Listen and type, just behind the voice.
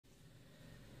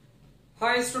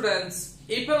Hi students,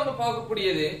 இப்போ நம்ம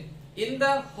பார்க்கக்கூடியது இந்த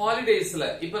ஹாலிடேஸ்ல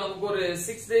இப்போ நமக்கு ஒரு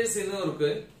 6 days இன்னும் இருக்கு.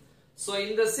 சோ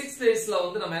இந்த 6 daysல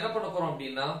வந்து நம்ம என்ன பண்ண போறோம்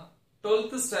அப்படினா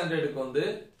 12th ஸ்டாண்டர்டுக்கு வந்து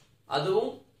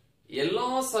அதுவும் எல்லா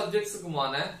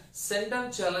சப்ஜெக்ட்ஸ்க்குமான Centum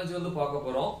சேலஞ்ச் வந்து பார்க்க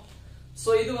போறோம். சோ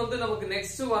இது வந்து நமக்கு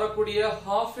நெக்ஸ்ட் வரக்கூடிய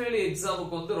half yearly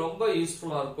எக்ஸாமுக்கு வந்து ரொம்ப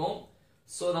யூஸ்ஃபுல்லா இருக்கும்.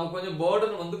 சோ நமக்கு கொஞ்சம்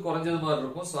burden வந்து குறைஞ்சது மாதிரி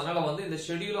இருக்கும். சோ அதனால வந்து இந்த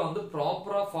ஷெட்யூலை வந்து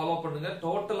ப்ராப்பரா ஃபாலோ பண்ணுங்க.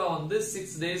 டோட்டலா வந்து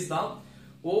 6 days தான்.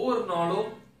 ஒவ்வொரு நாளும்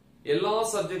எல்லா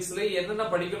சப்ஜெக்ட்ஸ்ல என்னென்ன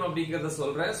படிக்கணும் அப்படிங்கறத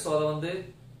சொல்றேன். சோ அத வந்து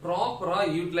ப்ராப்பரா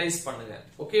யூட்டிலைஸ் பண்ணுங்க.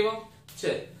 ஓகேவா?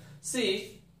 சரி. See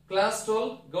class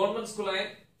 12 government school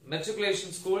and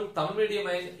matriculation school Tamil medium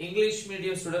and English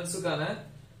medium ஸ்டூடண்ட்ஸ்க்கான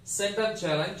Centum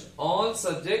challenge all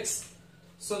subjects.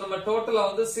 So நம்ம டோட்டலா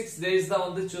வந்து 6 days தான்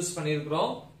வந்து சூஸ்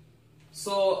பண்ணியிருக்கிறோம்.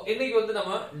 சோ இன்னைக்கு வந்து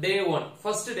நம்ம டே 1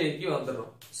 ஃபர்ஸ்ட் டேக்கு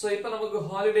வந்துறோம். சோ இப்போ நமக்கு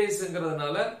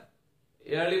ஹாலிடேஸ்ங்கிறதுனால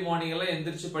early morning எல்லாம்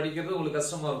எந்திரிச்சு படிக்கிறது உங்களுக்கு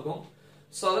கஷ்டமா இருக்கும்.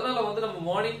 சோ அதனால வந்து நம்ம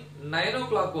மார்னிங் 9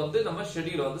 o'clock வந்து நம்ம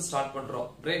ஷெட்யூல் வந்து ஸ்டார்ட் பண்றோம்.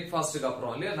 பிரேக்ஃபாஸ்ட்க்கு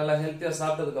அப்புறம் இல்லையா, நல்லா ஹெல்த்தியா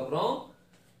சாப்பிட்டதுக்கு அப்புறம்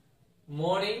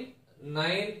மார்னிங்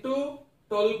 9 to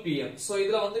 12 pm. சோ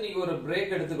இதுல வந்து நீங்க ஒரு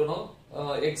பிரேக் எடுத்துக்கணும்.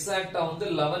 எக்ஸாக்ட்டா வந்து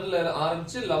 11ல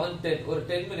ஆரம்பிச்சு 11:10 ஒரு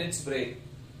 10 minutes பிரேக்.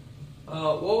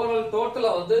 ஓவரால்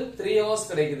டோட்டலா வந்து 3 hours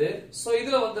கிடைக்குது. சோ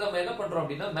இதுல வந்து நம்ம என்ன பண்றோம்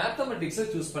அப்படின்னா மேத்தமெட்டிக்ஸ்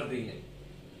சூஸ் பண்றீங்க.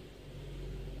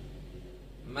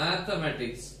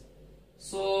 மேத்தமெட்டிக்ஸ்.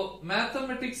 சோ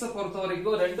மேத்தமெட்டிக்ஸ் பொறுத்த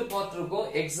வரைக்கும் ரெண்டு பார்ட் இருக்கும்.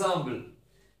 எக்ஸாம்பிள்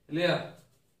இல்லையா,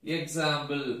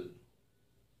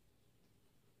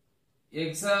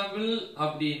 எக்ஸாம்பிள்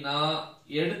அப்படின்னா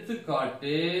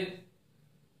எடுத்துக்காட்டு.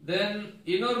 தென்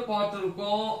இன்னொரு பார்ட்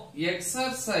இருக்கும்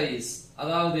எக்ஸர்சைஸ்,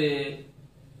 அதாவது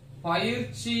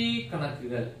பயிற்சி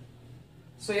கணக்குகள்.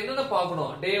 சோ என்னென்ன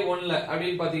பார்க்கணும் டே 1ல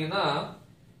அப்படின்னு பாத்தீங்கன்னா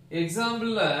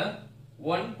எக்ஸாம்பிள்ல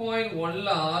 1.1ல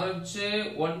ஆரம்பிச்சு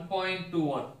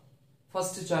 1.21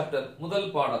 ஃபர்ஸ்ட் சாப்டர் முதல்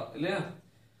பாடம் இல்லையா.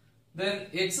 தென்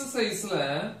எக்ஸர்சைஸ்ல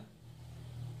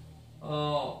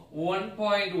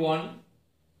 1.1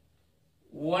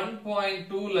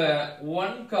 1.2ல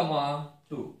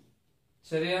 1,2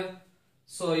 சரியா.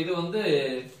 சோ இது வந்து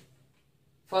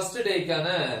first டேக்கான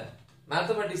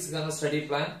மேத்தமெட்டிக்ஸ்க்கான study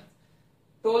plan.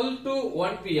 12 to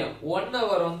 1 pm 1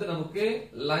 hour வந்து நமக்கு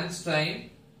லஞ்ச் டைம்,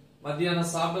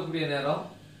 மத்தியானம் சாப்பிடக்கூடிய நேரம்.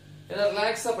 ஏன்னா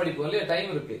ரிலாக்ஸா படிப்போம் இல்லையா, டைம்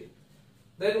இருக்கு.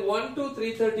 Then 1 to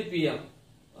 3:30 pm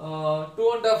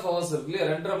 2.5 hours இருக்கு இல்லையா,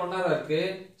 2.5 மணி நேரம் இருக்கு.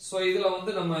 சோ இதுல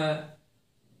வந்து நம்ம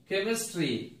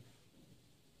கெமிஸ்ட்ரி,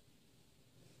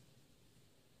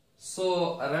 சோ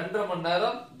 2.5 மணி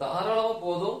நேரம் தாராளமா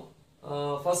போதும்.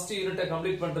 ஃபர்ஸ்ட் யூனிட்டை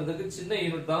கம்ப்ளீட் பண்றதுக்கு சின்ன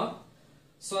யூனிட் தான்.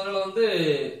 சோ அதனால வந்து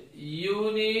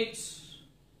யூனிட்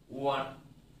 1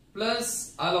 பிளஸ்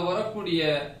அதுல வரக்கூடிய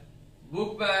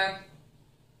book back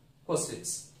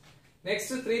questions.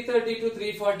 Next 3:30 to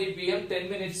 3:40 pm 10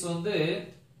 minutes வந்து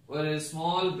ஒரு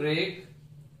small break.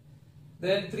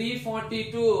 Then 3:40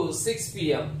 to 6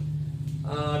 pm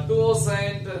 2 hours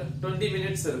and 20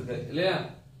 minutes இருக்கு இல்லையா.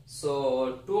 சோ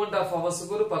 2.5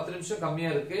 ஹவர்ஸ்க்கு ஒரு 10 நிமிஷம் கம்மியா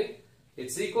இருக்கு.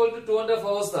 இட்ஸ் ஈக்குவல் டு 2.5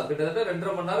 ஹவர்ஸ் தான், கிட்டத்தட்ட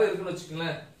 2.5 மணி நேரம் இருக்குன்னு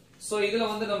வச்சுக்கோங்களேன். சோ இதுல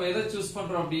வந்து நம்ம எதை சூஸ்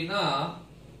பண்றோம் அப்படின்னா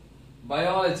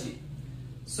பயாலஜி.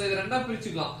 சோ இது ரெண்டா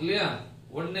பிரிச்சுக்கலாம் இல்லையா.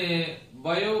 ஒன்னு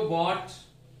பயோ பாட்,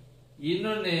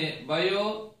 இன்னொன்னு பயோ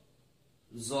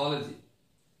ஜுவாலஜி.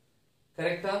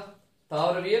 கரெக்டா,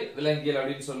 தாவரவியல் விலங்கியல்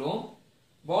அப்படின்னு சொல்லுவோம்.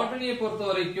 பாட்டனியை பொறுத்த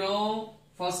வரைக்கும்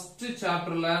ஃபர்ஸ்ட்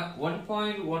சாப்டர்ல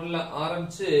 1.1ல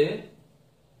ஆரம்பிச்சு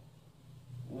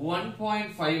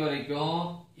 1.5 வரைக்கும்.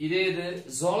 இதே இது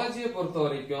ஜுவாலஜியை பொறுத்த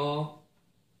வரைக்கும்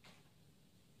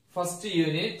ஃபர்ஸ்ட்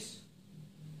யூனிட்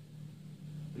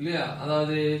இல்லையா,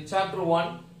 அதாவது சாப்டர்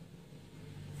 1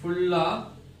 ஃபுல்லா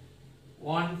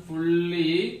 1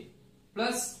 ஃபுல்லி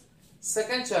பிளஸ்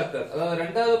செகண்ட் சாப்டர், அதாவது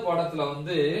ரெண்டாவது பாடத்துல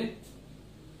வந்து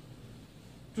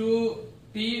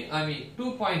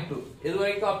 2.2 இது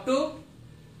வரைக்கும் அப் டு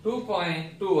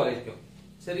 2.2 வரைக்கும்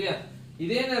சரியா.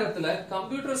 இதே நேரத்துல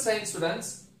கம்ப்யூட்டர் சயின்ஸ்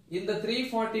ஸ்டூடண்ட்ஸ் இந்த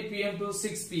 3:40 pm to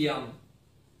 6 pm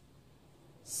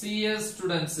CS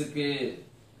ஸ்டூடண்ட்ஸ்க்கு,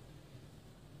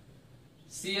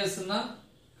 CS னா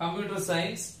கம்ப்யூட்டர்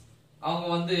சயின்ஸ், அவங்க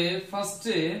வந்து ஃபர்ஸ்ட்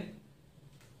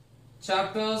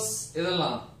சாப்டர்ஸ்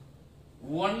இதெல்லாம்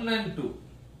 1 and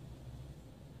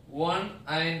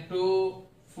 2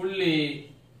 ஃபுல்லி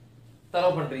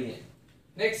தரவு பண்றீங்க.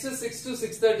 Next 6 to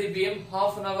 6:30 pm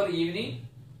half an hour evening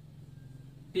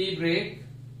tea break.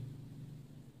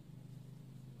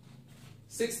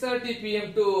 6:30 pm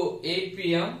to 8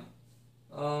 pm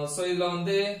so இதுல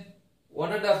வந்து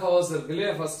 1.5 hours இருக்கு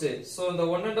இல்லையா ஃபர்ஸ்ட். சோ இந்த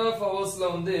 1.5 ஹவர்ஸ்ல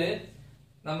வந்து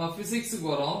நம்ம பிசிக்ஸ்க்கு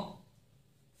வரோம்.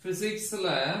 பிசிக்ஸ்ல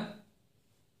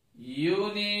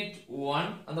யூனிட் 1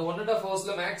 அந்த 1.5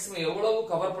 ஹவர்ஸ்ல மேக்ஸிமம் எவ்வளவு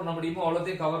கவர் பண்ண முடியுமோ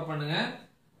அவ்வளவுதையும் கவர் பண்ணுங்க.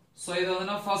 சோ இத வந்து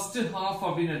நான் ஃபர்ஸ்ட் ஹாஃப்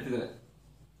அப்படினு எடுத்துக்கிறேன்.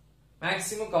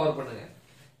 மேக்ஸிமம் கவர் பண்ணுங்க.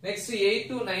 நெக்ஸ்ட் 8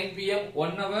 to 9 pm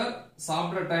 1 hour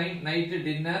சாப்பிட்ற time, night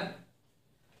dinner.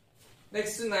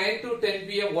 Next 9 to 10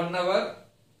 pm 1 hour.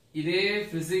 இதே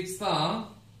பிசிக்ஸ் தான்.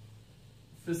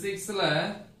 பிசிக்ஸ்ல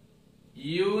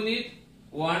யூனிட்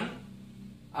 1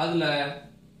 அதுல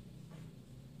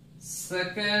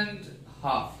செகண்ட்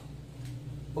ஹாஃப்.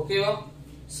 ஓகேவா?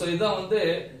 சோ இதான் வந்து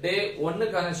டே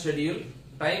 1 கான ஷெட்யூல்.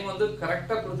 டைம் வந்து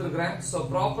கரெக்ட்டா கொடுத்திருக்கேன். சோ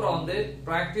ப்ராப்பரா வந்து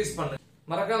பிராக்டீஸ் பண்ணுங்க.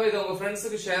 மறக்காம இத உங்க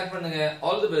ஃப்ரெண்ட்ஸ்க்கு ஷேர் பண்ணுங்க.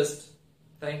 All the best.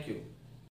 Thank you.